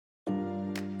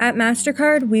At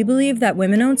MasterCard, we believe that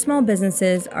women-owned small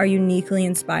businesses are uniquely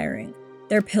inspiring.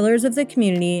 They're pillars of the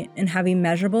community and have a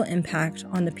measurable impact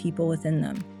on the people within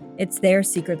them. It's their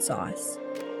secret sauce.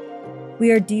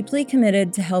 We are deeply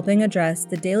committed to helping address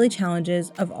the daily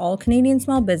challenges of all Canadian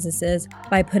small businesses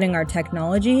by putting our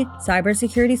technology,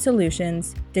 cybersecurity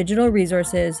solutions, digital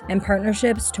resources, and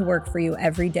partnerships to work for you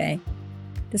every day.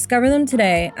 Discover them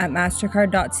today at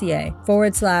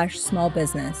mastercard.ca/small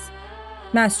business.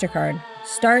 MasterCard.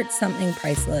 Start something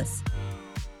priceless.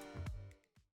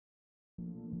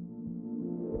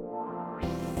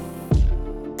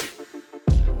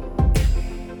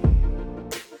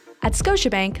 At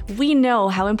Scotiabank, we know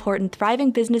how important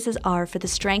thriving businesses are for the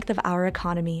strength of our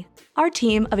economy. Our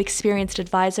team of experienced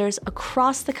advisors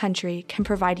across the country can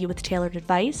provide you with tailored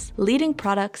advice, leading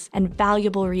products, and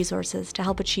valuable resources to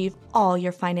help achieve all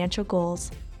your financial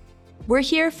goals. We're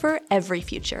here for every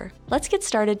future. Let's get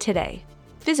started today.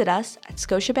 Visit us at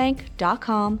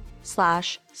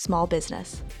scotiabank.com/small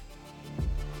business.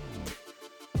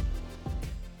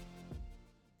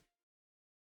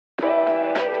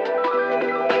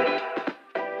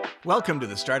 Welcome to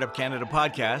the Startup Canada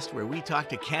podcast, where we talk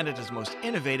to Canada's most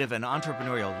innovative and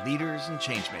entrepreneurial leaders and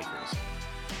changemakers.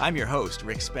 I'm your host,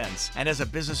 Rick Spence, and as a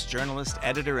business journalist,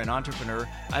 editor, and entrepreneur,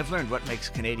 I've learned what makes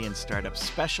Canadian startups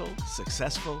special,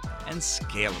 successful, and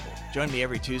scalable. Join me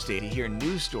every Tuesday to hear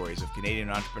news stories of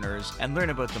Canadian entrepreneurs and learn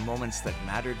about the moments that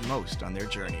mattered most on their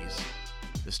journeys.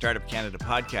 The Startup Canada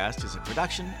podcast is a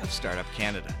production of Startup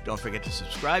Canada. Don't forget to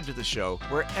subscribe to the show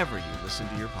wherever you listen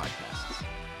to your podcasts.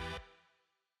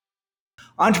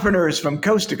 Entrepreneurs from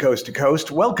coast to coast to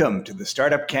coast, welcome to the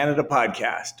Startup Canada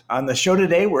podcast. On the show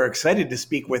today, we're excited to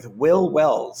speak with Will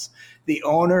Wells, the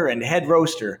owner and head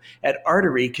roaster at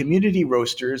Artery Community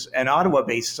Roasters, an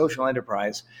Ottawa-based social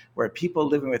enterprise where people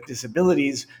living with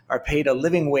disabilities are paid a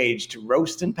living wage to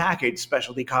roast and package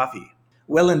specialty coffee.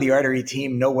 Will and the Artery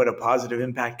team know what a positive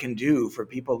impact can do for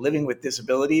people living with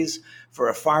disabilities, for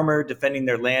a farmer defending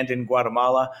their land in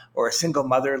Guatemala, or a single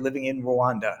mother living in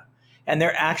Rwanda. And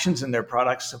their actions and their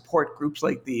products support groups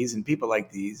like these and people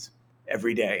like these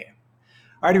every day.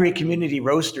 Artery Community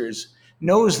Roasters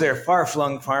knows their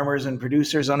far-flung farmers and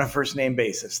producers on a first-name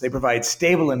basis. They provide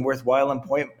stable and worthwhile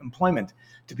employment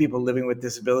to people living with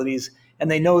disabilities, and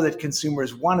they know that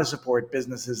consumers want to support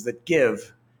businesses that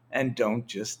give and don't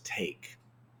just take.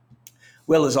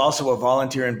 Will is also a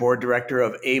volunteer and board director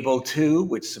of Able2,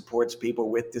 which supports people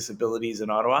with disabilities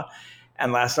in Ottawa.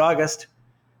 And last August,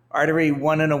 Artery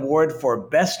won an award for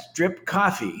Best Drip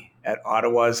Coffee at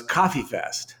Ottawa's Coffee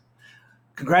Fest.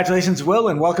 Congratulations, Will,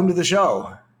 and welcome to the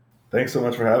show. Thanks so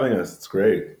much for having us. It's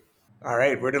great. All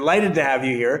right, we're delighted to have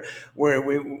you here.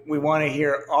 We want to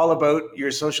hear all about your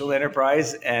social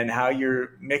enterprise and how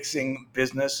you're mixing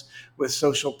business with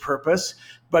social purpose.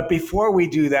 But before we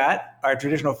do that, our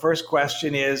traditional first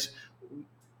question is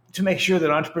to make sure that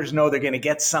entrepreneurs know they're going to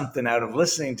get something out of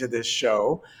listening to this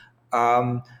show.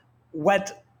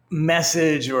 What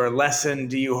message or lesson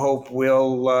do you hope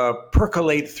will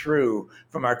percolate through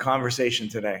from our conversation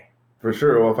today? For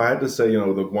sure. Well, if I had to say,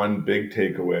 the one big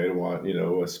takeaway I want,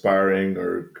 aspiring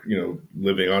or,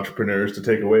 living entrepreneurs to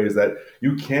take away is that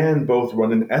you can both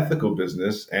run an ethical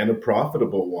business and a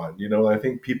profitable one. I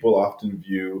think people often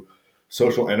view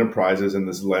social enterprises in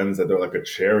this lens that they're like a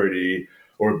charity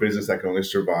or a business that can only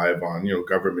survive on,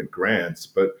 government grants.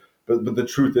 But the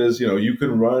truth is, you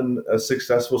can run a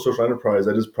successful social enterprise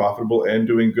that is profitable and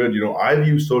doing good. I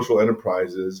view social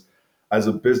enterprises as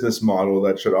a business model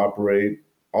that should operate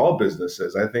all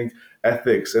businesses. I think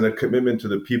ethics and a commitment to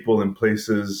the people and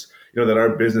places, that our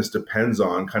business depends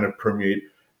on kind of permeate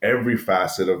every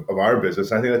facet of our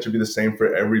business. I think that should be the same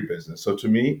for every business. So to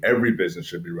me, every business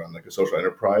should be run like a social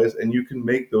enterprise, and you can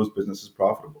make those businesses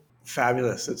profitable.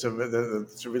 Fabulous. It's a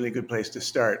really good place to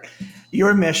start.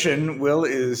 Your mission, Will,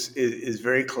 is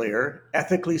very clear.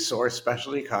 Ethically sourced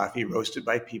specialty coffee roasted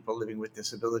by people living with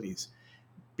disabilities.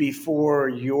 Before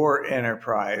your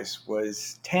enterprise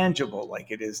was tangible like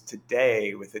it is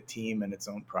today with a team and its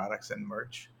own products and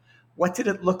merch, what did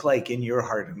it look like in your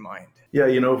heart and mind? Yeah,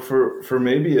 for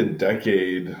maybe a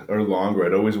decade or longer,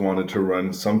 I'd always wanted to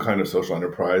run some kind of social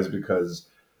enterprise because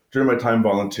during my time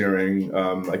volunteering,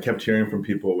 I kept hearing from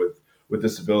people with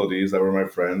disabilities that were my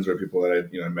friends or people that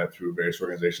I met through various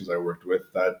organizations I worked with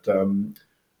that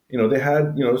they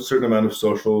had a certain amount of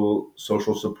social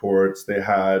supports. They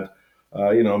had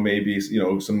maybe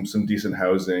some decent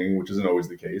housing, which isn't always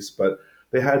the case, but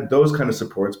they had those kind of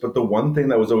supports. But the one thing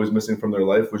that was always missing from their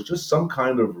life was just some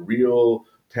kind of real,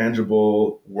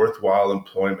 tangible, worthwhile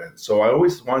employment. So I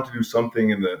always wanted to do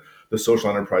something in the social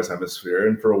enterprise hemisphere.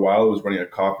 And for a while, I was running a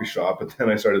coffee shop. But then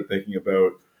I started thinking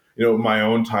about, my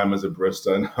own time as a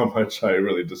barista and how much I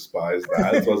really despise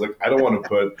that. So I was like, I don't want to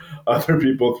put other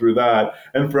people through that.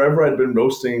 And forever I'd been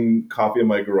roasting coffee in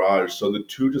my garage. So the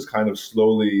two just kind of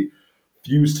slowly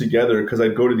fused together because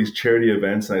I'd go to these charity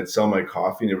events and I'd sell my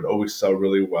coffee and it would always sell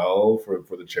really well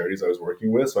for the charities I was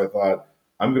working with. So I thought,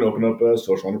 I'm going to open up a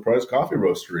social enterprise coffee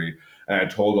roastery. And I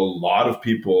told a lot of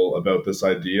people about this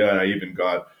idea. And I even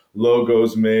got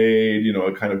logos made,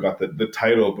 I kind of got the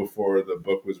title before the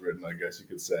book was written, I guess you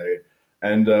could say.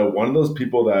 And one of those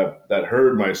people that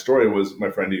heard my story was my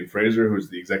friend Ian Fraser, who's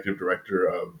the executive director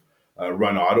of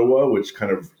Run Ottawa, which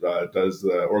kind of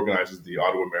organizes the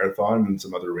Ottawa Marathon and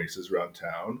some other races around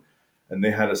town. And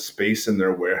they had a space in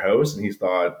their warehouse, and he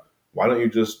thought, why don't you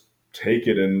just take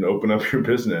it and open up your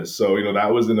business? So,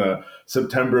 that was in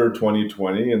September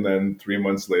 2020. And then 3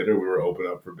 months later, we were open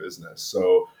up for business.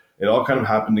 So it all kind of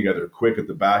happened together quick at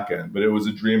the back end, but it was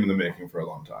a dream in the making for a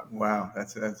long time. Wow,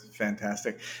 that's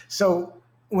fantastic. So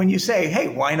when you say, hey,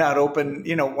 why not open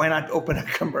a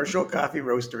commercial coffee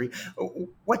roastery?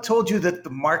 What told you that the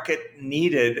market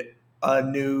needed a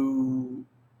new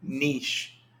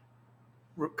niche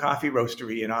coffee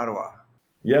roastery in Ottawa?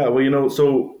 Yeah, well,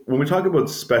 so when we talk about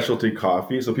specialty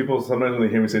coffee, so people sometimes when they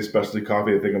hear me say specialty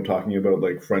coffee, they think I'm talking about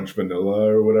like French vanilla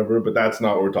or whatever, but that's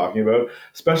not what we're talking about.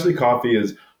 Specialty coffee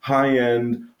is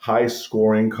high-end,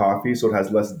 high-scoring coffee, so it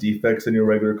has less defects than your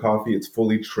regular coffee. It's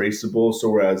fully traceable, so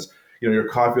whereas your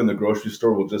coffee in the grocery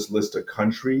store will just list a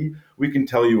country, we can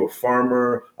tell you a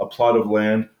farmer, a plot of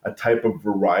land, a type of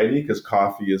variety, because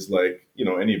coffee is like,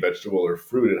 any vegetable or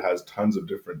fruit. It has tons of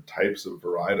different types of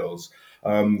varietals.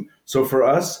 So for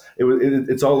us,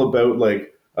 it's all about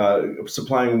like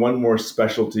supplying one more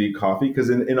specialty coffee, because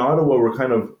in Ottawa, we're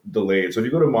kind of delayed. So if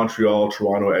you go to Montreal,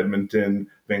 Toronto, Edmonton,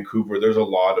 Vancouver, there's a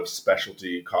lot of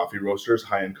specialty coffee roasters,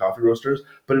 high-end coffee roasters.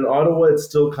 But in Ottawa, it's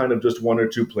still kind of just one or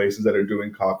two places that are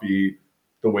doing coffee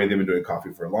the way they've been doing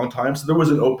coffee for a long time. So there was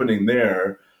an opening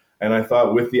there. And I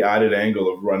thought with the added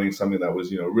angle of running something that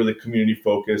was, really community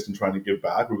focused and trying to give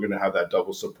back, we're going to have that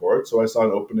double support. So I saw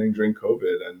an opening during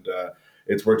COVID, and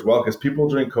it's worked well because people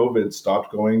during COVID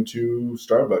stopped going to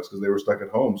Starbucks because they were stuck at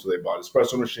home. So they bought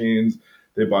espresso machines,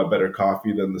 they bought better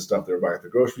coffee than the stuff they were buying at the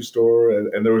grocery store.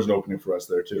 And there was an opening for us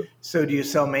there too. So do you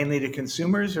sell mainly to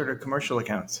consumers or to commercial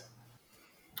accounts?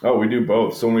 Oh, we do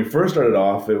both. So when we first started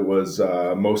off, it was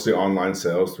mostly online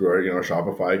sales through our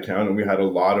Shopify account. And we had a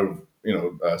lot of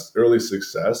early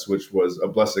success, which was a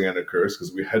blessing and a curse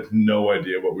because we had no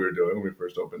idea what we were doing when we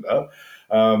first opened up.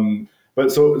 But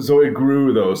so it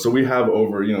grew though. So we have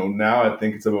over, now I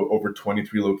think it's about over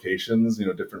 23 locations,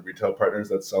 different retail partners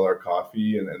that sell our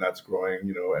coffee, and that's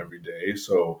growing, every day.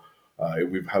 So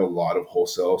we've had a lot of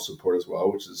wholesale support as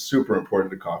well, which is super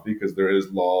important to coffee because there is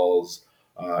lulls.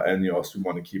 And also we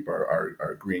want to keep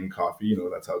our green coffee,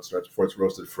 that's how it starts before it's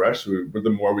roasted fresh. So the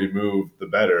more we move, the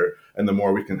better. And the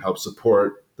more we can help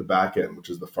support the back end, which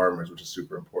is the farmers, which is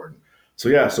super important.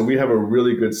 So we have a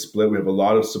really good split. We have a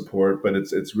lot of support, but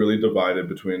it's really divided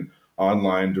between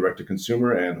online, direct to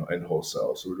consumer, and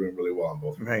wholesale. So we're doing really well on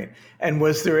both. Right. And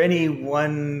was there any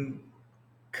one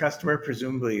customer,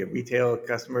 presumably a retail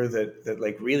customer, that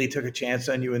like really took a chance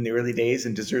on you in the early days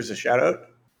and deserves a shout out?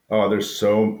 Oh, there's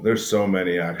so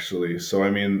many actually. So I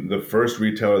mean, the first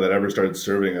retailer that ever started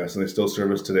serving us, and they still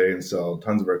serve us today and sell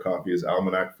tons of our coffee, is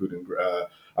Almanac Food and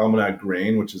Almanac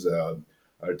Grain, which is a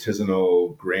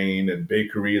artisanal grain and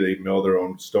bakery. They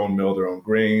stone mill their own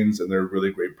grains, and they're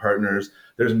really great partners.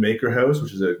 There's Maker House,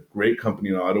 which is a great company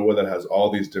in Ottawa that has all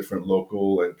these different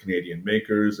local and Canadian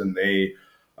makers, and they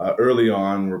early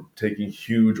on were taking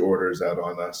huge orders out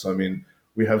on us. So I mean,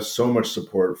 we have so much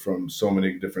support from so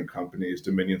many different companies.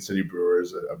 Dominion City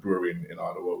Brewers, a brewery in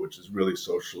Ottawa, which is really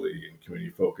socially and community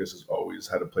focused, has always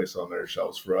had a place on their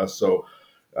shelves for us. So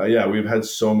we've had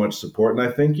so much support. And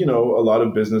I think, a lot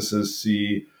of businesses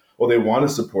see, well, they want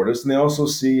to support us. And they also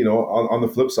see, on the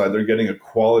flip side, they're getting a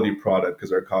quality product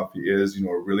because our coffee is, a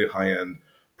really high-end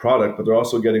product, but they're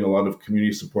also getting a lot of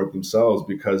community support themselves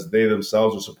because they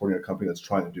themselves are supporting a company that's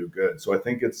trying to do good. So I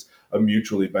think it's a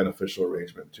mutually beneficial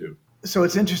arrangement too. So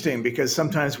it's interesting because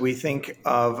sometimes we think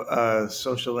of a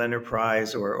social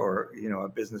enterprise or a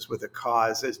business with a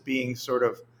cause as being sort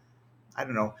of, I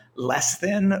don't know, less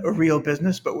than a real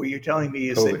business. But what you're telling me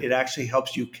is Totally. that it actually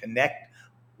helps you connect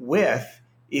with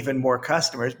even more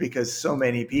customers because so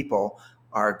many people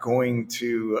are going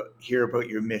to hear about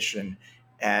your mission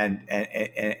and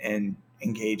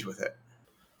engage with it.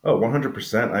 Oh,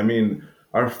 100%. I mean,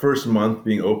 our first month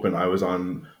being open, I was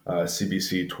on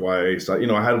CBC twice.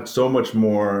 I had so much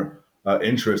more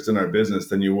interest in our business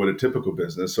than you would a typical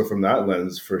business. So from that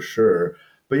lens, for sure.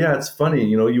 But yeah, it's funny,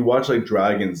 you watch like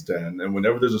Dragon's Den, and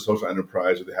whenever there's a social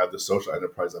enterprise or they have the social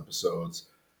enterprise episodes,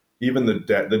 even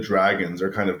the dragons are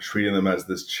kind of treating them as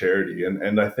this charity,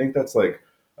 and I think that's like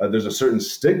there's a certain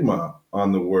stigma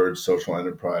on the word social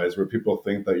enterprise where people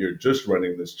think that you're just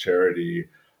running this charity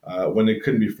when it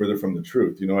couldn't be further from the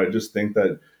truth. I just think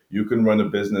that you can run a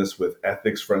business with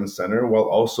ethics front and center while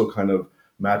also kind of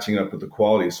matching up with the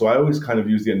quality. So I always kind of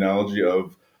use the analogy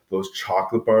of those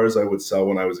chocolate bars I would sell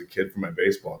when I was a kid for my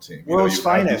baseball team. World's you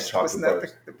have these Finest, chocolate wasn't that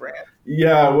bars. the brand?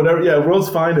 Yeah, whatever. Yeah, World's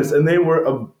Finest. And they were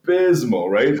abysmal,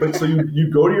 right? But so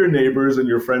you go to your neighbors and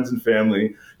your friends and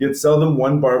family, you'd sell them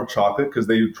one bar of chocolate because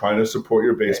they were trying to support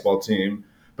your baseball team,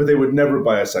 but they would never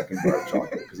buy a second bar of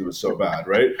chocolate because it was so bad,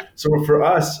 right? So for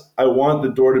us, I want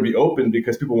the door to be open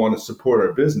because people want to support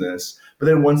our business. But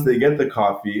then once they get the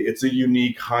coffee, it's a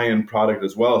unique high-end product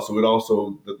as well. So it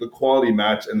also, the quality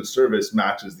match and the service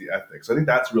matches the ethics. I think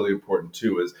that's really important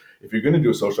too, is if you're going to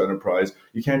do a social enterprise,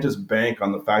 you can't just bank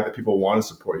on the fact that people want to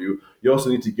support you. You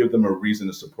also need to give them a reason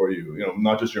to support you,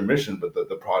 not just your mission, but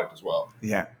the product as well.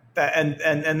 Yeah.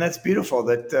 And that's beautiful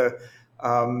that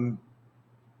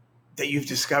you've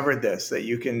discovered this, that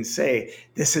you can say,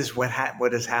 this is what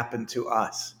has happened to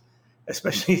us,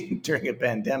 especially during a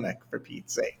pandemic, for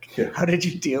Pete's sake. Yeah. How did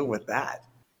you deal with that?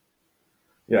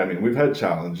 Yeah, I mean, we've had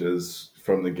challenges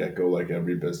from the get-go, like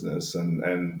every business. And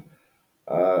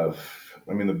I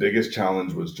mean, the biggest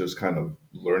challenge was just kind of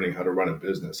learning how to run a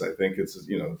business. I think it's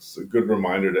a good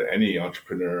reminder to any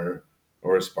entrepreneur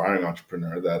or aspiring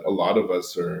entrepreneur that a lot of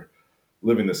us are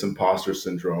living this imposter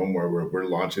syndrome where we're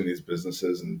launching these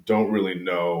businesses and don't really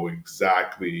know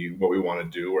exactly what we want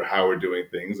to do or how we're doing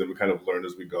things. And we kind of learn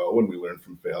as we go, and we learn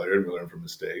from failure and we learn from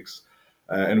mistakes.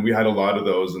 And we had a lot of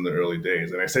those in the early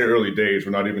days. And I say early days,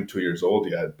 we're not even 2 years old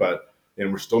yet,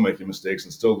 and we're still making mistakes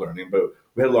and still learning. But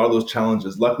we had a lot of those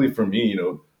challenges. Luckily for me,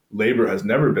 labor has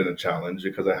never been a challenge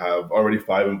because I have already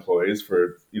 5 employees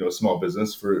for, a small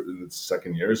business for its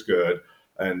second year is good.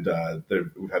 And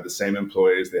we've had the same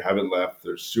employees. They haven't left.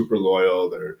 They're super loyal.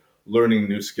 They're learning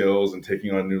new skills and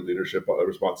taking on new leadership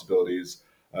responsibilities.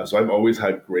 So I've always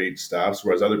had great staffs,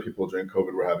 whereas other people during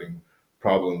COVID were having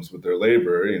problems with their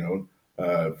labor,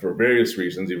 for various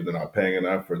reasons. Either they're not paying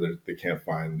enough or they can't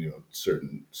find,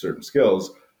 certain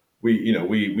skills.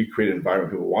 We create an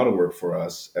environment people want to work for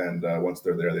us. And once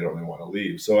they're there, they don't really want to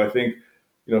leave. So I think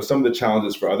some of the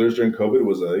challenges for others during COVID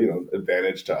was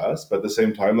advantage to us, but at the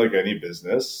same time, like any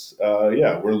business,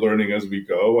 we're learning as we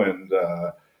go. And,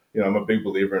 I'm a big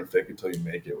believer in fake until you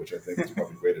make it, which I think is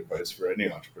probably great advice for any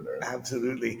entrepreneur.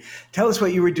 Absolutely. Tell us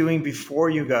what you were doing before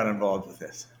you got involved with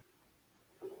this.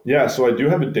 Yeah, so I do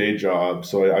have a day job.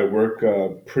 So I work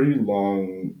pretty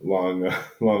long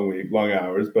week, long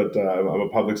hours, but I'm a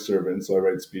public servant. So I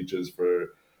write speeches for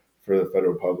the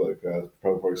federal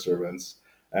public servants.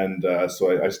 And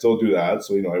so I still do that.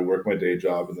 So, I work my day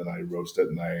job and then I roast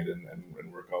at night and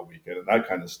work all weekend and that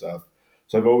kind of stuff.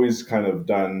 So I've always kind of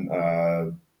done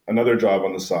another job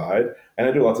on the side. And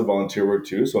I do lots of volunteer work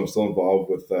too. So I'm still involved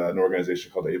with an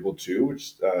organization called Able2,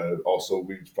 which also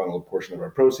we funnel a portion of our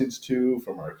proceeds to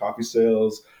from our coffee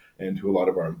sales and who a lot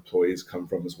of our employees come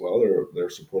from as well. They're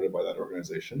supported by that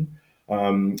organization. So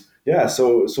I'm a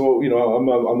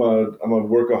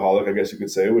workaholic, I guess you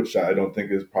could say, which I don't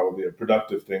think is probably a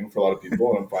productive thing for a lot of people.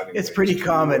 And I'm finding it's pretty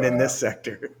common in this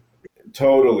sector.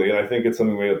 Totally, and I think it's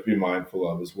something we have to be mindful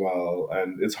of as well.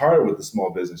 And it's hard with the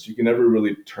small business; you can never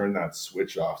really turn that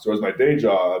switch off. So as my day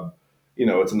job,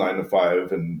 it's a 9 to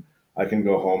 5, and I can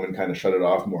go home and kind of shut it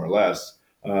off more or less.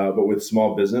 But with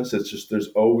small business, it's just there's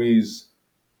always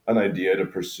an idea to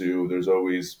pursue. There's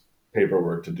always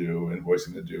paperwork to do,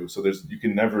 invoicing to do. So you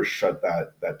can never shut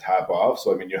that tap off.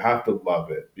 So I mean, you have to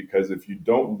love it, because if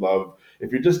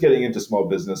you're just getting into small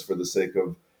business for the sake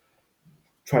of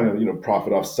trying to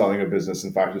profit off selling a business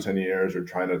in 5 to 10 years, or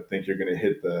trying to think you're going to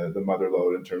hit the mother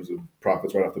load in terms of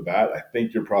profits right off the bat, I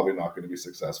think you're probably not going to be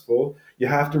successful. You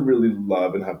have to really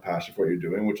love and have passion for what you're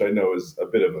doing, which I know is a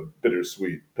bit of a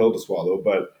bittersweet pill to swallow,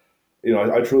 but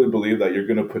I truly believe that you're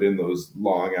going to put in those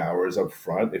long hours up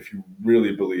front if you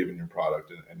really believe in your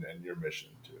product and your mission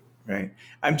too. Right.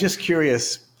 I'm just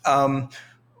curious,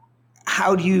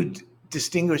 how do you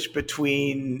distinguish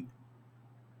between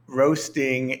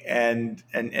roasting and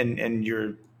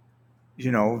your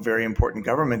very important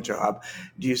government job?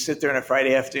 Do you sit there on a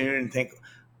Friday afternoon and think,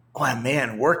 oh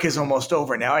man, work is almost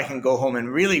over, now I can go home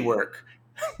and really work?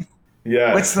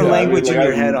 Yeah. What's the language in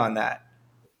your head on that?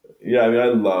 Yeah, I mean,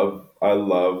 I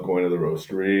love going to the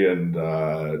roastery and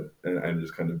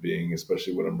just kind of being,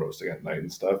 especially when I'm roasting at night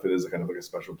and stuff. It is kind of like a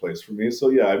special place for me. So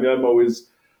yeah, I mean, I'm always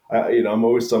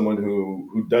someone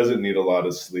who doesn't need a lot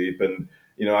of sleep, and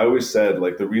I always said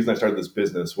like the reason I started this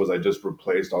business was I just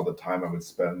replaced all the time I would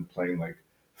spend playing like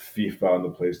FIFA on the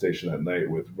PlayStation at night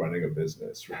with running a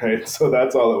business, right? So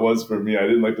that's all it was for me. I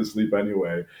didn't like to sleep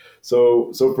anyway.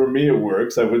 So for me, it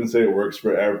works. I wouldn't say it works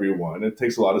for everyone. It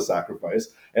takes a lot of sacrifice.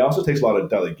 It also takes a lot of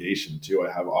delegation too.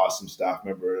 I have awesome staff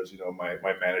members.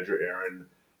 My manager, Aaron,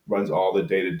 runs all the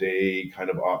day-to-day kind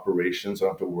of operations. So I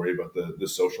don't have to worry about the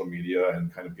social media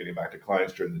and kind of getting back to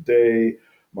clients during the day.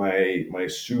 My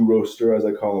Sioux roaster, as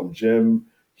I call him, Jim,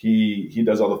 he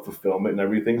does all the fulfillment and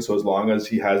everything. So as long as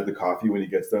he has the coffee when he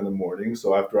gets there in the morning,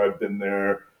 so after I've been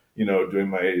there, doing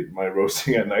my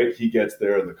roasting at night, he gets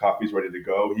there and the coffee's ready to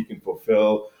go. He can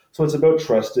fulfill. So it's about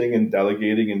trusting and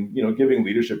delegating and giving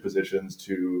leadership positions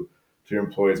to your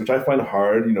employees, which I find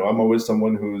hard. I'm always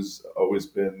someone who's always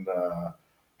been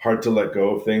hard to let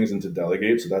go of things and to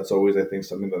delegate. So that's always, I think,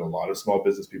 something that a lot of small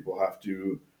business people have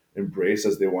to embrace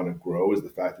as they want to grow, is the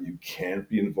fact that you can't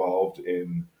be involved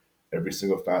in every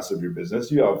single facet of your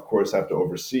business. You of course have to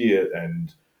oversee it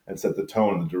and set the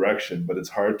tone and the direction, but it's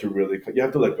hard to really, you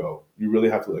have to let go. You really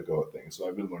have to let go of things. So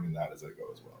I've been learning that as I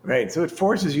go as well. Right. So it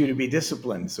forces you to be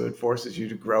disciplined. So it forces you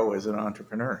to grow as an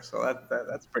entrepreneur. So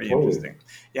that's pretty Totally. interesting.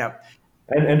 Yeah.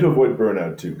 And to avoid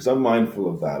burnout too, because I'm mindful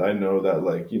of that. I know that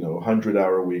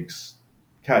 100-hour weeks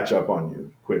catch up on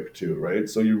you quick too, right?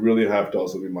 So you really have to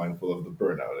also be mindful of the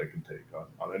burnout it can take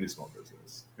on any small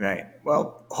business. Right.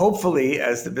 Well, hopefully,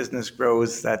 as the business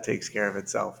grows, that takes care of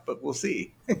itself, but we'll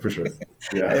see. For sure.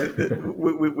 Yeah.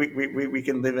 we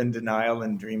can live in denial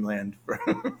and dreamland for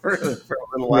a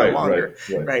little while longer.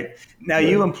 Right. Now,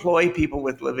 you employ people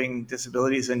with living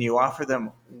disabilities and you offer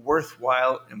them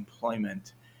worthwhile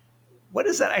employment. What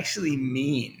does that actually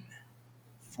mean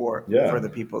for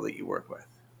the people that you work with?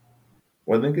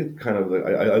 Well, I think it kind of,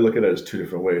 I look at it as two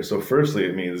different ways. So firstly,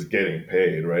 it means getting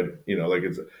paid, right?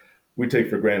 We take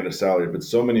for granted a salary, but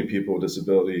so many people with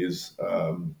disabilities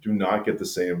do not get the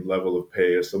same level of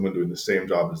pay as someone doing the same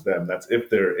job as them. That's if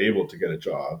they're able to get a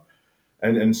job.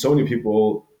 And so many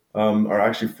people are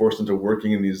actually forced into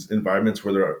working in these environments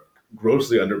where they're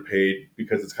grossly underpaid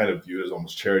because it's kind of viewed as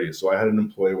almost charity. So I had an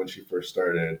employee when she first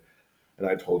started, and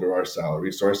I told her our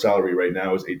salary. So our salary right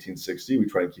now is $18.60. We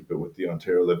try and keep it with the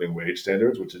Ontario Living Wage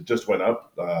Standards, which it just went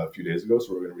up a few days ago.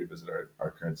 So we're going to revisit our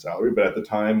current salary. But at the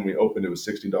time when we opened, it was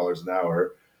 $16 an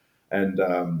hour. And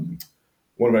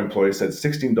one of my employees said,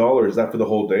 $16, is that for the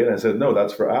whole day? And I said, no,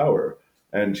 that's per hour.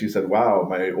 And she said, wow,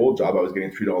 my old job, I was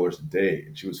getting $3 a day.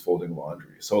 And she was folding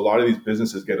laundry. So a lot of these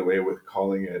businesses get away with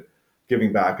calling it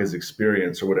giving back as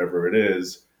experience or whatever it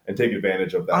is, and take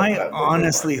advantage of that. I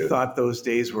honestly thought those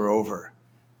days were over.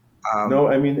 No,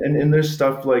 I mean, and there's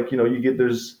stuff like,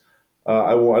 there's,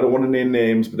 I don't want to name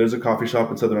names, but there's a coffee shop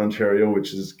in Southern Ontario,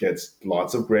 which gets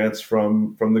lots of grants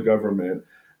from the government,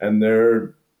 and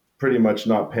they're pretty much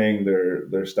not paying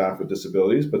their staff with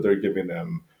disabilities, but they're giving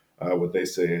them what they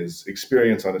say is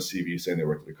experience on a CV saying they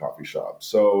work at a coffee shop.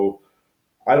 So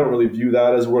I don't really view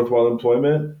that as worthwhile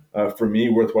employment. For me,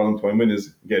 worthwhile employment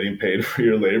is getting paid for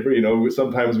your labor.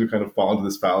 Sometimes we kind of fall into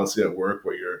this fallacy at work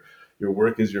where your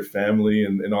work is your family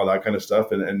and all that kind of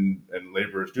stuff. And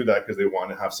laborers do that because they want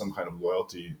to have some kind of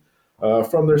loyalty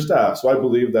from their staff. So I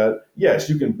believe that, yes,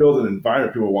 you can build an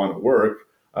environment people want to work,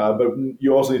 but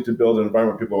you also need to build an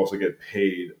environment where people also get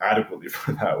paid adequately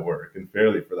for that work and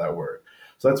fairly for that work.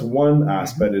 So that's one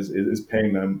aspect is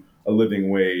paying them a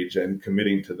living wage and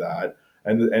committing to that.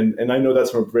 And I know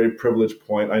that's from a very privileged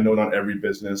point. I know not every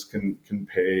business can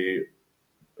pay,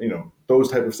 those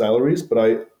type of salaries, but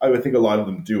I would think a lot of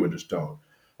them do and just don't.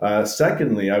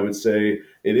 Secondly, I would say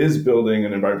it is building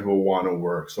an environment people want to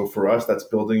work. So for us, that's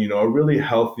building, a really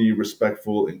healthy,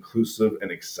 respectful, inclusive,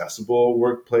 and accessible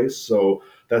workplace. So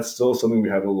that's still something we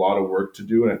have a lot of work to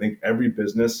do. And I think every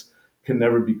business can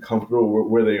never be comfortable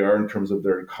where they are in terms of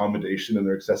their accommodation and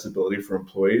their accessibility for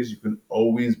employees. You can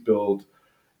always build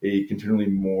a continually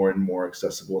more and more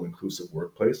accessible and inclusive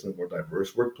workplace and a more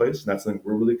diverse workplace. And that's something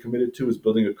we're really committed to, is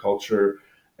building a culture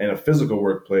and a physical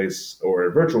workplace or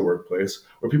a virtual workplace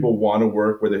where people want to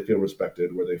work, where they feel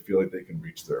respected, where they feel like they can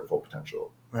reach their full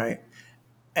potential. Right.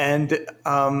 And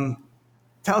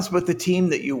tell us about the team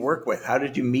that you work with. How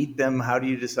did you meet them? How do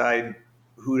you decide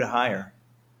who to hire?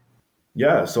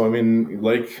 Yeah. So, I mean,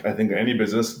 like I think any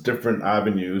business, different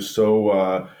avenues.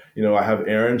 So, I have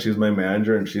Erin, she's my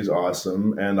manager and she's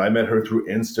awesome. And I met her through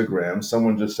Instagram.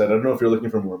 Someone just said, I don't know if you're looking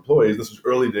for more employees. This was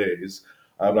early days.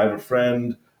 But I have a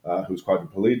friend who's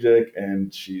quadriplegic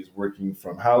and she's working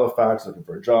from Halifax looking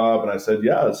for a job. And I said,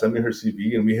 yeah, send me her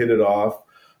CV. And we hit it off.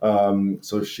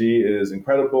 So she is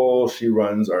incredible. She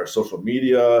runs our social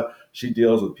media. She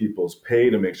deals with people's pay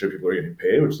to make sure people are getting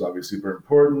paid, which is obviously super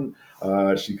important.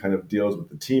 She kind of deals with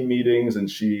the team meetings, and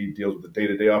she deals with the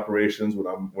day-to-day operations when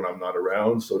I'm not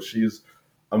around. So she's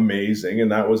amazing,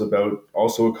 and that was about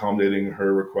also accommodating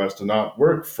her request to not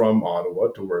work from Ottawa,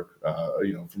 to work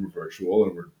from virtual,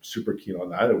 and we're super keen on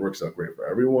that. It works out great for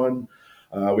everyone.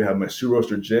 We have my Sue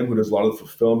Roaster Jim, who does a lot of the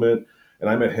fulfillment, and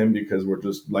I met him because we're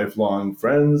just lifelong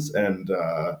friends, and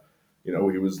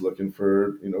he was looking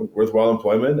for worthwhile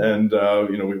employment, and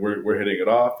we're hitting it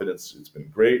off, and it's been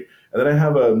great. And then I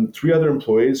have three other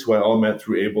employees who I all met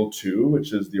through Able To,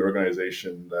 which is the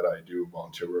organization that I do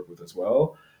volunteer work with as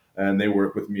well. And they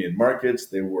work with me in markets.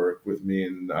 They work with me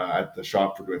at the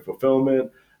shop for doing fulfillment,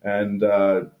 and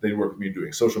they work with me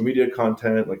doing social media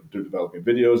content, like developing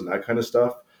videos and that kind of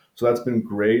stuff. So that's been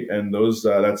great. And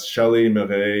that's Shelly,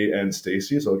 Mireille, and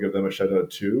Stacy. So I'll give them a shout out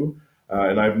too.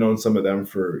 And I've known some of them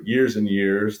for years and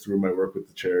years through my work with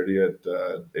the charity at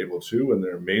Able To, and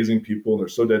they're amazing people, and they're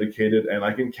so dedicated. And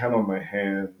I can count on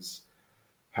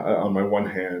my one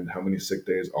hand how many sick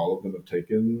days all of them have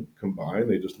taken combined.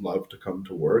 They just love to come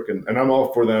to work, and I'm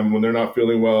all for them when they're not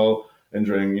feeling well. And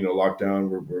during lockdown,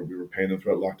 we were paying them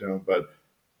throughout lockdown, but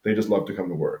they just love to come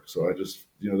to work. So I just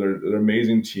they're an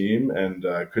amazing team, and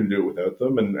I couldn't do it without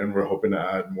them. And we're hoping to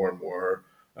add more and more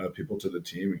people to the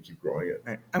team and keep growing it.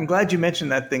 Right. I'm glad you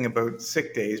mentioned that thing about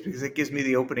sick days, because it gives me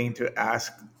the opening to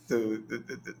ask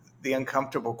the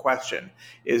uncomfortable question: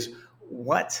 is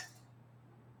what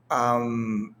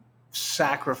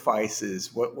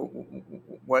sacrifices,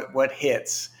 what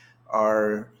hits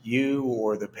are you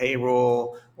or the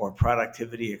payroll or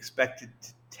productivity expected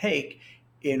to take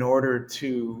in order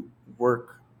to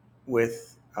work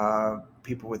with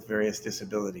people with various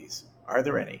disabilities? Are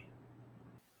there any?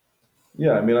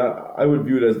 Yeah, I mean, I would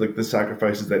view it as like the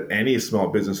sacrifices that any small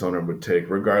business owner would take,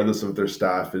 regardless of if their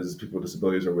staff is people with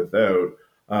disabilities or without.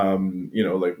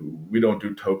 Like we don't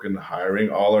do token hiring.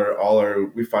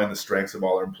 We find the strengths of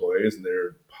all our employees, and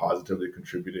they're positively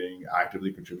contributing,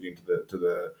 actively contributing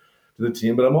to the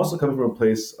team. But I'm also coming from a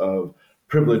place of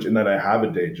privilege in that I have a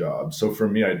day job. So for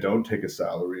me, I don't take a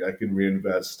salary. I can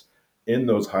reinvest in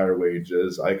those higher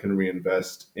wages. I can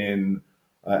reinvest in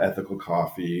ethical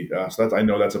coffee. I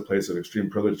know that's a place of extreme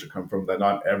privilege to come from that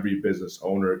not every business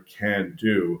owner can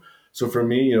do. So for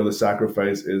me, the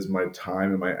sacrifice is my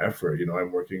time and my effort.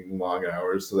 I'm working long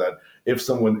hours so that if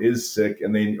someone is sick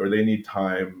and they need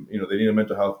time, they need a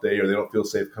mental health day, or they don't feel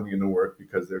safe coming into work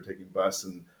because they're taking bus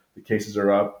and the cases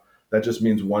are up, that just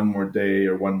means one more day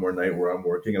or one more night where I'm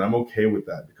working. And I'm okay with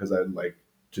that because I like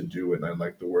to do it, and I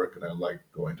like the work, and I like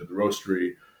going to the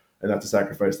roastery. And that's a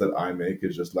sacrifice that I make,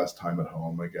 is just less time at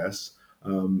home, I guess.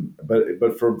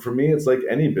 But for me, it's like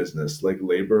any business. Like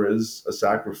labor is a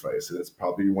sacrifice, and it's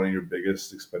probably one of your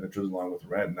biggest expenditures along with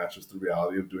rent. And that's just the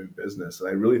reality of doing business. And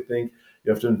I really think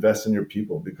you have to invest in your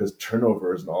people, because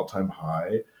turnover is an all-time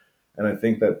high. And I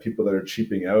think that people that are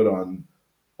cheaping out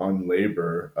on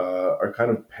labor are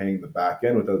kind of paying the back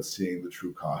end without seeing the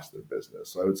true cost of their business.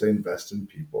 So I would say invest in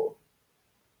people.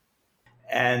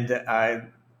 And I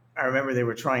remember they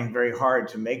were trying very hard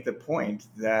to make the point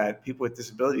that people with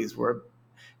disabilities were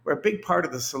a big part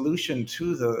of the solution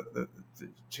to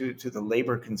the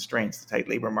labor constraints, the tight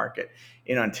labor market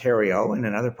in Ontario and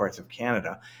in other parts of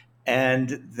Canada,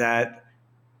 and that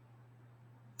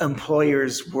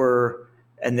employers were,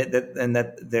 and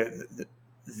that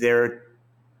their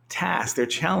task, their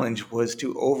challenge was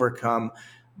to overcome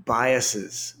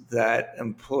biases that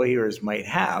employers might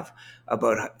have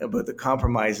about the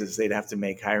compromises they'd have to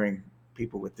make hiring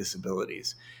people with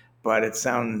disabilities. But it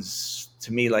sounds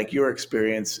to me like your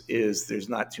experience is there's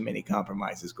not too many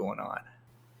compromises going on.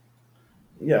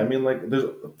 Yeah, I mean, like,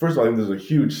 first of all, I think there's a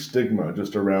huge stigma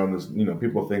just around this.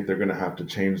 People think they're going to have to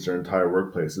change their entire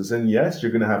workplaces, and yes,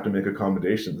 you're going to have to make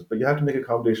accommodations, but you have to make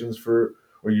accommodations or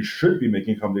you should be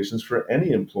making accommodations for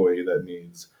any employee that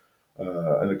needs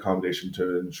an accommodation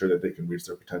to ensure that they can reach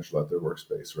their potential at their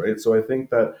workspace, right? So I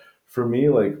think that for me,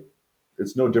 like,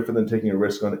 it's no different than taking a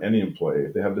risk on any employee,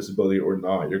 if they have disability or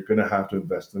not. You're going to have to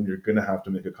invest in them. You're going to have to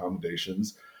make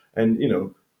accommodations, and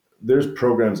there's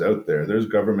programs out there. There's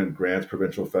government grants,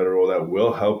 provincial, federal, that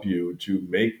will help you to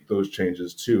make those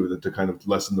changes too, to kind of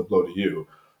lessen the blow to you.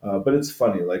 But it's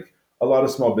funny, like a lot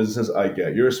of small businesses, I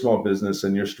get you're a small business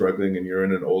and you're struggling and you're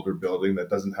in an older building that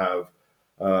doesn't have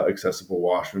accessible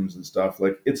washrooms and stuff.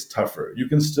 Like, it's tougher. You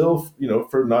can still,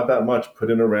 for not that much,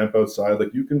 put in a ramp outside.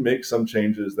 Like, you can make some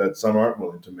changes that some aren't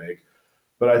willing to make.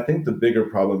 But I think the bigger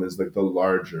problem is like the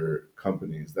larger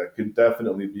companies that could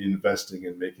definitely be investing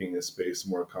in making a space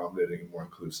more accommodating, more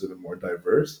inclusive, and more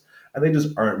diverse. And they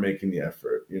just aren't making the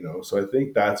effort, you know? So I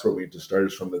think that's where we need to start,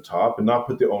 is from the top, and not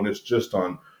put the onus just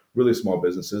on really small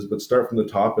businesses, but start from the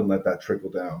top and let that trickle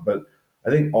down. But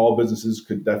I think all businesses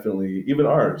could definitely, even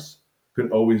ours,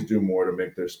 could always do more to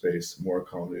make their space more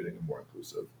accommodating and more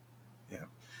inclusive. Yeah.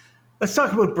 Let's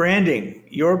talk about branding.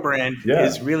 Your brand Yeah.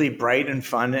 is really bright and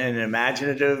fun and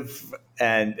imaginative,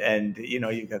 and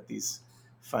you've got these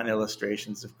fun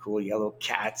illustrations of cool yellow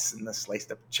cats and the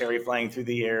sliced up cherry flying through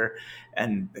the air,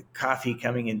 and the coffee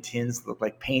coming in tins that look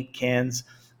like paint cans.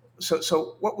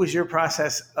 So what was your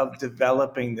process of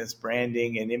developing this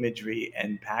branding and imagery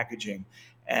and packaging,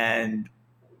 and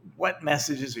what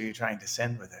messages are you trying to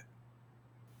send with it?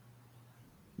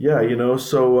 Yeah,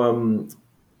 so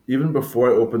even before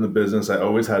I opened the business, I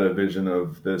always had a vision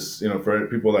of this. For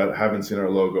people that haven't seen our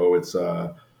logo, it's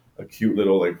a cute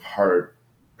little like heart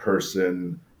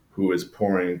person who is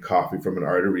pouring coffee from an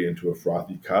artery into a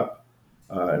frothy cup.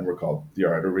 And we're called the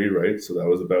Artery, right? So that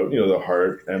was about, the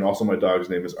heart. And also my dog's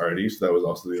name is Artie, so that was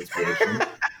also the inspiration.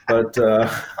 But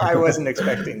I wasn't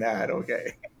expecting that.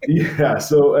 Okay. yeah.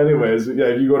 So, anyways, yeah.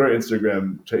 If you go to our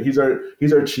Instagram,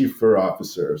 he's our chief fur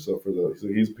officer. So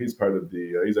he's part of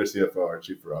the he's our CFO, our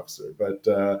chief fur officer. But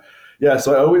yeah.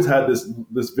 So I always had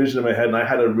this vision in my head, and I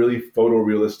had a really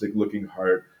photorealistic looking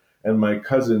heart. And my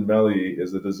cousin Melly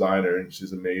is a designer, and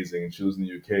she's amazing. And she lives in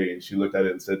the UK, and she looked at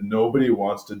it and said, "Nobody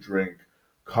wants to drink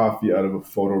coffee out of a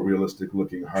photorealistic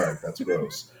looking heart. That's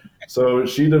gross." So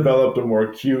she developed a more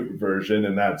cute version,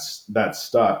 and that's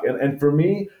stuck. And for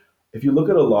me, if you look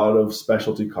at a lot of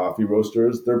specialty coffee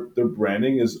roasters, their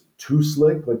branding is too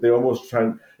slick. Like they almost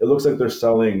try. It looks like they're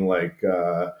selling like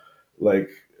I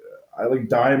like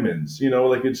diamonds.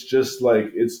 Like it's just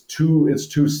like it's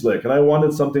too slick. And I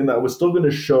wanted something that was still going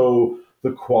to show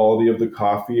the quality of the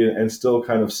coffee, and still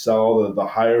kind of sell the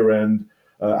higher end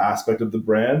aspect of the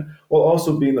brand, while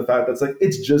also being the fact that's like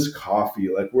it's just coffee.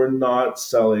 Like we're not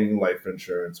selling life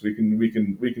insurance. We can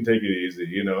take it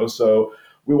easy. So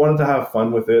we wanted to have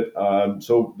fun with it.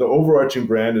 So the overarching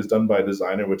brand is done by a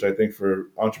designer, which I think for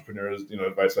entrepreneurs,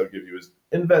 advice I would give you is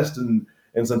invest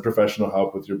in some professional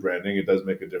help with your branding. It does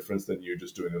make a difference than you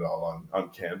just doing it all on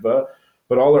Canva.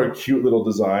 But all our cute little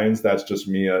designs, that's just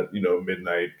me at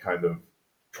midnight, kind of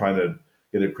trying to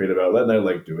get a creative outlet, and I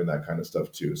like doing that kind of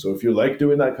stuff too. So if you like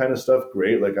doing that kind of stuff,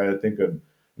 great. Like I think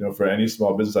for any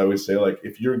small business, I always say, like,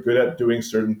 if you're good at doing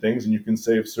certain things and you can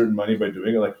save certain money by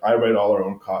doing it, like I write all our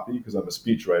own copy because I'm a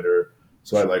speechwriter,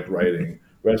 so I like writing.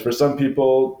 Whereas for some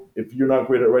people, if you're not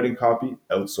great at writing copy,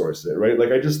 outsource it, right?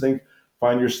 Like I just think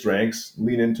find your strengths,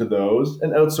 lean into those,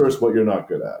 and outsource what you're not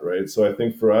good at, right? So I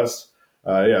think for us,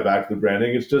 back to the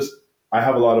branding, it's just I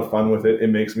have a lot of fun with it. It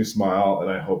makes me smile, and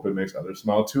I hope it makes others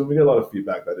smile too. And we get a lot of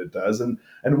feedback that it does. And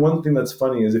one thing that's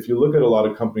funny is if you look at a lot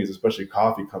of companies, especially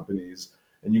coffee companies,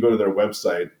 and you go to their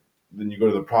website, then you go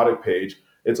to the product page,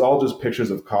 it's all just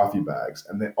pictures of coffee bags,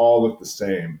 and they all look the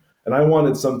same. And I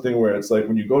wanted something where it's like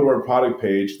when you go to our product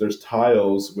page, there's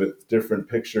tiles with different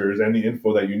pictures and the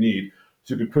info that you need,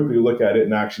 so you could quickly look at it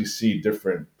and actually see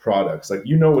different products. Like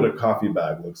what a coffee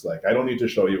bag looks like. I don't need to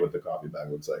show you what the coffee bag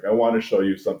looks like. I want to show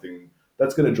you something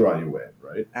that's going to draw you in,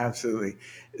 right? Absolutely.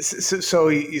 So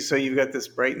you've got this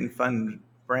bright and fun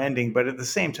branding, but at the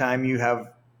same time, you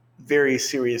have very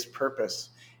serious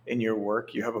purpose in your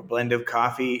work. You have a blend of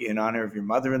coffee in honor of your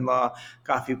mother-in-law,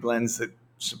 coffee blends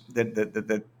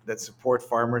that support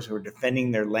farmers who are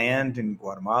defending their land in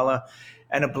Guatemala,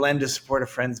 and a blend to support a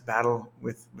friend's battle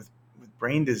with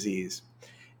brain disease.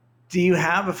 Do you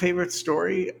have a favorite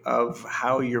story of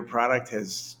how your product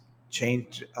has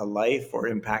changed a life or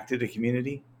impacted a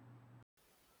community?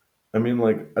 I mean,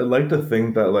 like, I like to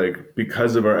think that, like,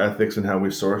 because of our ethics and how we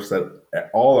source, that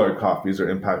all our coffees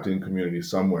are impacting community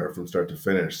somewhere from start to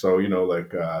finish. So,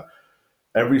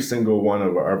 every single one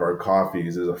of our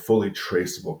coffees is a fully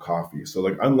traceable coffee. So,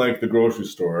 like, unlike the grocery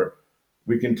store,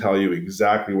 we can tell you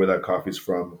exactly where that coffee's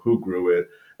from, who grew it.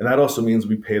 And that also means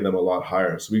we pay them a lot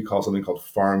higher. So we call something called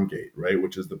farm gate, right?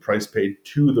 Which is the price paid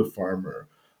to the farmer.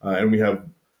 And we have,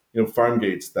 farm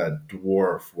gates that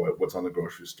dwarf what's on the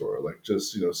grocery store, like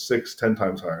just, 6, 10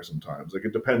 times higher sometimes. Like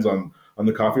it depends on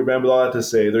the coffee brand, but all that to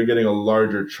say they're getting a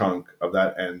larger chunk of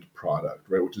that end product,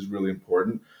 right? Which is really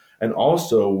important. And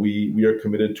also we are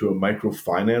committed to a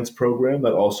microfinance program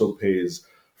that also pays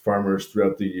farmers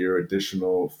throughout the year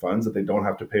additional funds that they don't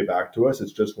have to pay back to us.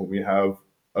 It's just when we have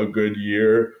a good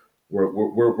year,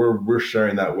 we're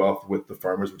sharing that wealth with the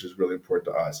farmers, which is really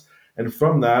important to us. And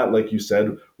from that, like you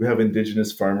said, we have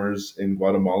indigenous farmers in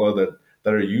Guatemala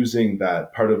that are using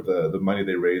that part of the money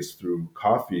they raise through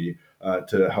coffee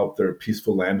to help their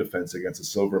peaceful land defense against a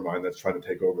silver mine that's trying to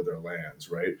take over their lands,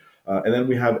 right? And then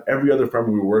we have every other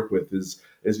farmer we work with is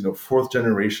fourth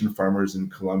generation farmers in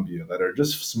Colombia that are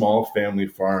just small family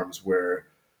farms where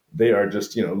they are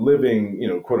just living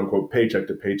quote unquote paycheck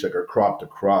to paycheck or crop to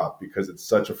crop because it's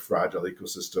such a fragile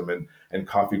ecosystem, and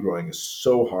coffee growing is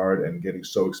so hard and getting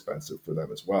so expensive for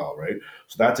them as well, right?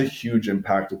 So that's a huge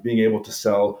impact of being able to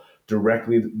sell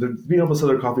directly. Being able to sell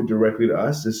their coffee directly to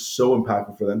us is so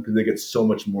impactful for them because they get so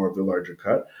much more of the larger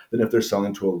cut than if they're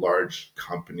selling to a large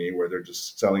company where they're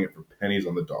just selling it for pennies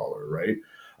on the dollar, right?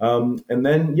 And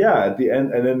then at the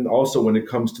end, and then also when it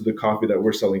comes to the coffee that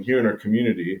we're selling here in our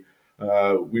community,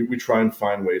 we try and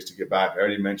find ways to get back. I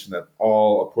already mentioned that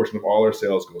a portion of all our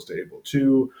sales goes to Able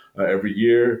 2 every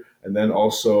year. And then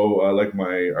also, like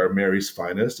our Mary's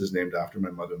Finest is named after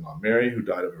my mother-in-law, Mary, who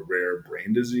died of a rare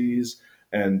brain disease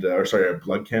a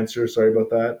blood cancer. Sorry about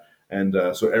that. And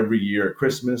so every year at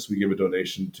Christmas, we give a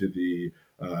donation to the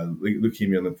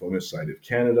Leukemia and Lymphoma Society of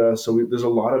Canada. So there's a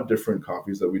lot of different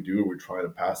coffees that we do, and we're trying to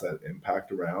pass that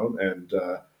impact around. And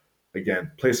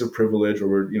again, place of privilege, or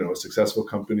we're a successful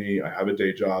company. I have a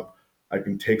day job. I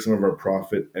can take some of our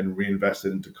profit and reinvest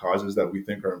it into causes that we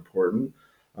think are important.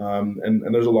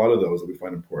 And there's a lot of those that we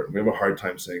find important. We have a hard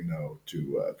time saying no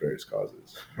to various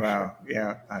causes. Wow.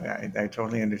 Yeah, I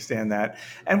totally understand that.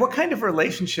 And what kind of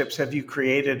relationships have you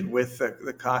created with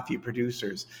the coffee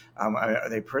producers? Are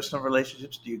they personal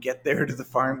relationships? Do you get there to the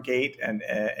farm gate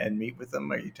and meet with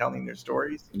them? Are you telling their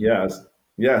stories? Yes.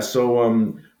 Yeah.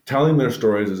 So telling their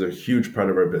stories is a huge part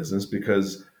of our business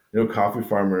because coffee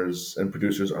farmers and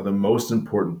producers are the most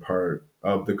important part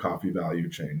of the coffee value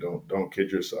chain. Don't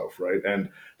kid yourself, right? And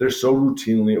they're so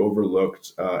routinely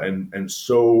overlooked and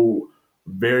so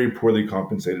very poorly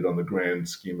compensated on the grand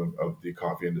scheme of the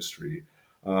coffee industry.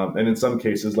 And in some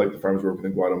cases, like the farmers we work with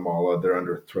in Guatemala, they're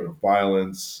under threat of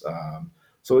violence.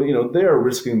 So they are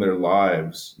risking their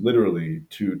lives literally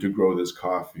to grow this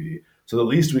coffee. So the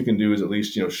least we can do is at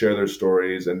least share their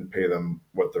stories and pay them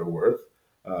what they're worth,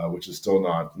 which is still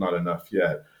not enough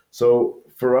yet. So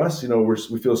for us,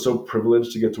 we feel so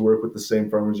privileged to get to work with the same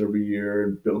farmers every year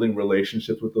and building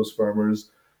relationships with those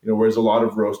farmers. Whereas a lot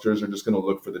of roasters are just going to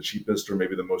look for the cheapest or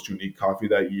maybe the most unique coffee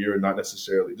that year, and not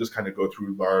necessarily just kind of go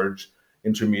through large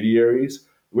intermediaries.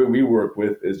 What we work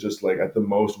with is just like at the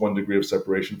most 1 degree of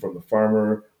separation from the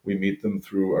farmer. We meet them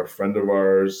through our friend of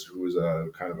ours who is a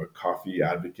kind of a coffee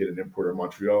advocate and importer in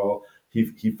Montreal.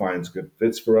 He finds good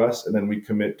fits for us, and then we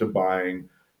commit to buying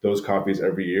those coffees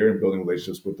every year and building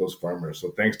relationships with those farmers.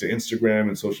 So thanks to Instagram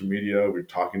and social media, we're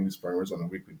talking to these farmers on a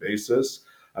weekly basis.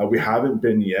 We haven't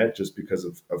been yet just because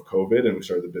of COVID, and we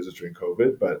started the business during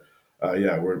COVID. But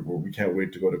we can't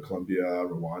wait to go to Colombia,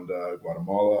 Rwanda,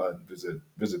 Guatemala, and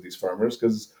visit these farmers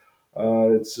because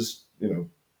it's just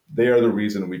they are the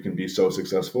reason we can be so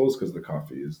successful is because of the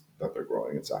coffee is that they're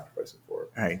growing and sacrificing for it.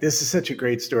 All right, this is such a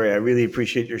great story. I really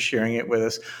appreciate your sharing it with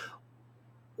us.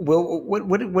 Well,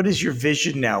 what is your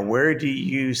vision now? Where do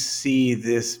you see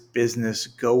this business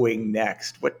going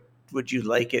next? What would you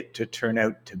like it to turn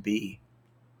out to be?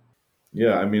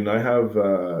 Yeah, I mean, I have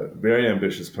very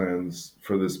ambitious plans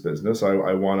for this business.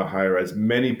 I want to hire as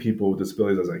many people with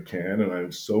disabilities as I can, and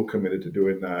I'm so committed to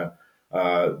doing that.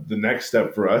 The next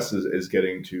step for us is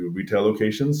getting to retail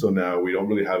locations. So now we don't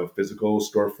really have a physical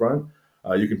storefront.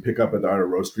 You can pick up at the Art of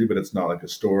Roastery, but it's not like a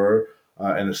store.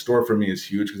 And a store for me is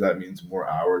huge because that means more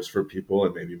hours for people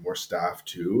and maybe more staff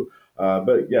too.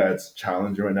 But yeah, it's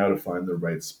challenging right now to find the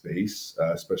right space,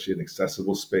 especially an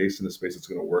accessible space and a space that's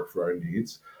going to work for our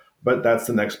needs. But that's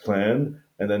the next plan.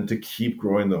 And then to keep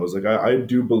growing those. Like I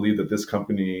do believe that this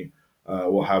company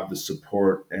will have the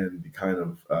support and the kind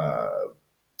of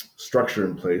structure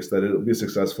in place that it'll be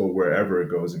successful wherever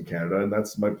it goes in Canada. And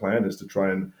that's my plan, is to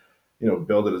try and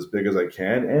build it as big as I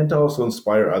can, and to also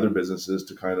inspire other businesses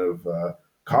to kind of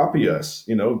copy us.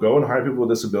 Go and hire people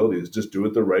with disabilities. Just do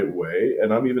it the right way,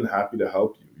 and I'm even happy to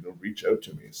help you. Reach out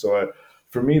to me. So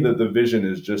for me, the vision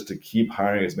is just to keep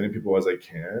hiring as many people as I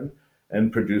can,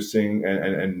 and producing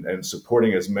and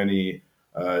supporting as many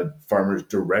farmers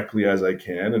directly as I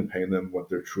can, and paying them what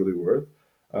they're truly worth,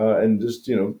 and just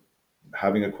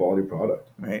having a quality product.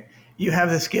 Right. You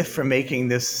have this gift for making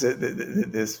this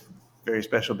very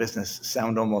special business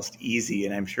sound almost easy,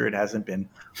 and I'm sure it hasn't been.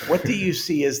 What do you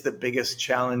see as the biggest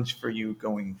challenge for you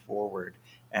going forward?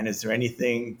 And is there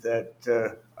anything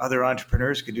that other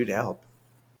entrepreneurs could do to help?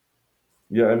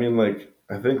 Yeah, I mean,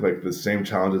 I think the same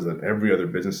challenges that every other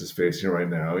business is facing right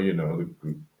now.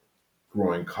 The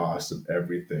growing costs of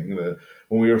everything.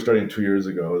 When we were starting 2 years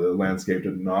ago, the landscape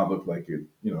did not look like it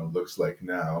looks like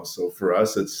now. So for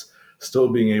us, it's still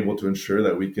being able to ensure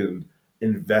that we can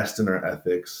invest in our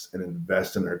ethics and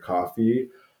invest in our coffee,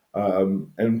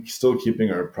 and still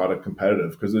keeping our product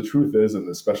competitive. Because the truth is, in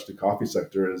the specialty coffee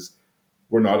sector, is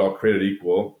we're not all created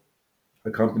equal.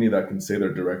 A company that can say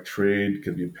they're direct trade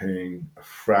could be paying a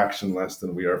fraction less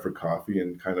than we are for coffee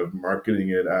and kind of marketing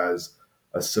it as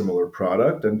a similar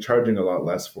product and charging a lot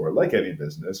less for it, like any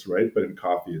business, right? But in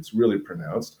coffee, it's really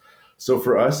pronounced. So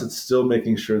for us, it's still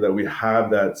making sure that we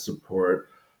have that support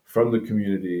from the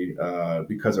community,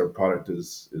 because our product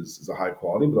is a high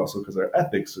quality, but also because our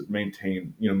ethics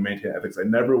maintain ethics. I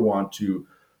never want to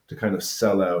kind of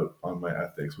sell out on my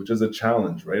ethics, which is a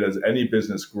challenge, right? As any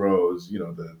business grows,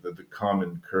 the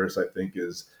common curse, I think,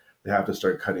 is they have to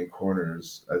start cutting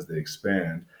corners as they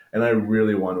expand. And I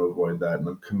really want to avoid that, and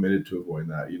I'm committed to avoid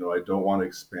that. I don't want to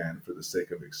expand for the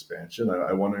sake of expansion.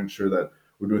 I want to ensure that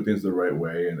we're doing things the right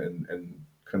way and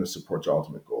kind of support your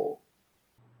ultimate goal.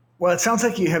 Well, it sounds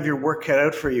like you have your work cut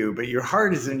out for you, but your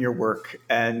heart is in your work,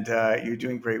 and you're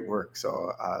doing great work.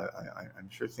 So I'm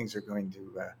sure things are going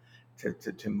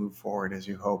to move forward as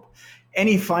you hope.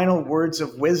 Any final words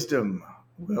of wisdom,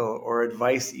 Will, or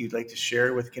advice that you'd like to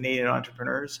share with Canadian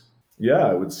entrepreneurs? Yeah,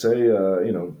 I would say,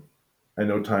 I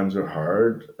know times are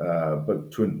hard,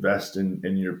 but to invest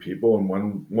in your people. And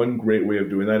one great way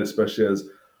of doing that, especially as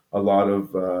a lot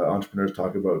of entrepreneurs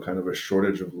talk about kind of a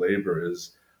shortage of labor,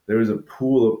 is there is a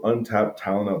pool of untapped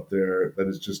talent out there that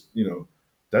is just,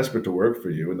 desperate to work for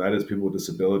you. And that is people with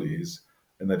disabilities.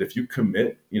 And that if you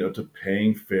commit, to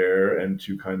paying fair and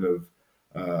to kind of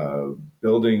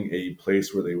building a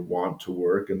place where they want to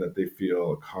work and that they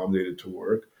feel accommodated to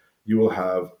work, you will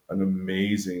have an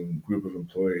amazing group of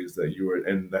employees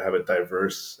and that have a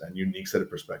diverse and unique set of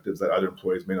perspectives that other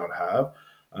employees may not have,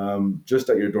 just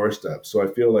at your doorstep. So I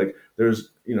feel like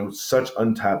there's, such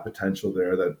untapped potential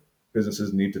there that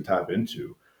businesses need to tap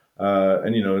into.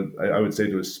 And I would say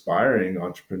to aspiring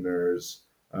entrepreneurs,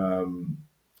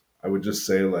 I would just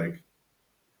say, like,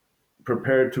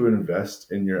 prepare to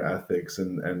invest in your ethics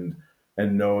and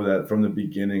know that from the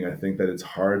beginning. I think that it's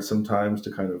hard sometimes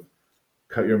to kind of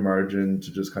cut your margin to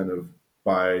just kind of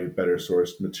buy better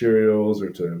sourced materials or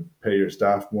to pay your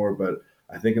staff more. But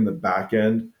I think in the back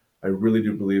end, I really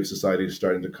do believe society is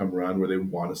starting to come around where they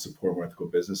want to support more ethical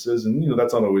businesses. And,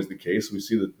 that's not always the case. We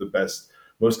see that the best,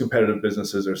 most competitive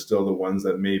businesses are still the ones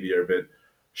that maybe are a bit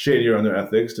shadier on their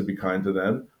ethics, to be kind to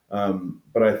them.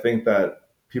 But I think that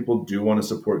people do want to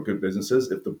support good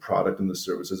businesses if the product and the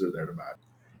services are there to match.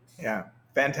 Yeah,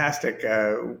 fantastic.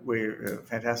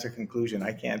 Fantastic conclusion.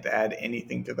 I can't add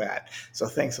anything to that. So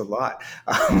thanks a lot.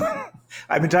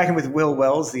 I've been talking with Will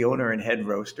Wells, the owner and head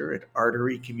roaster at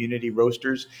Artery Community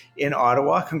Roasters in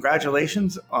Ottawa.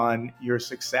 Congratulations on your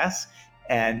success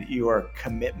and your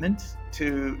commitment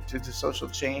to social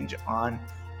change on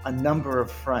a number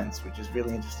of fronts, which is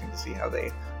really interesting to see how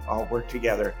they all work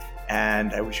together.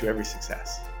 And I wish you every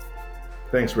success.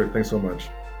 Thanks, Rick. Thanks so much.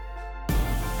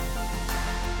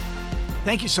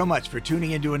 Thank you so much for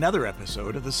tuning into another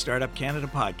episode of the Startup Canada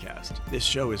podcast. This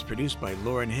show is produced by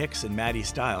Lauren Hicks and Maddie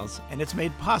Stiles, and it's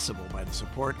made possible by the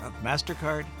support of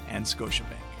MasterCard and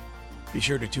Scotiabank. Be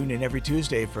sure to tune in every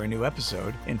Tuesday for a new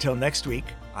episode. Until next week,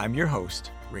 I'm your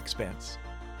host, Rick Spence.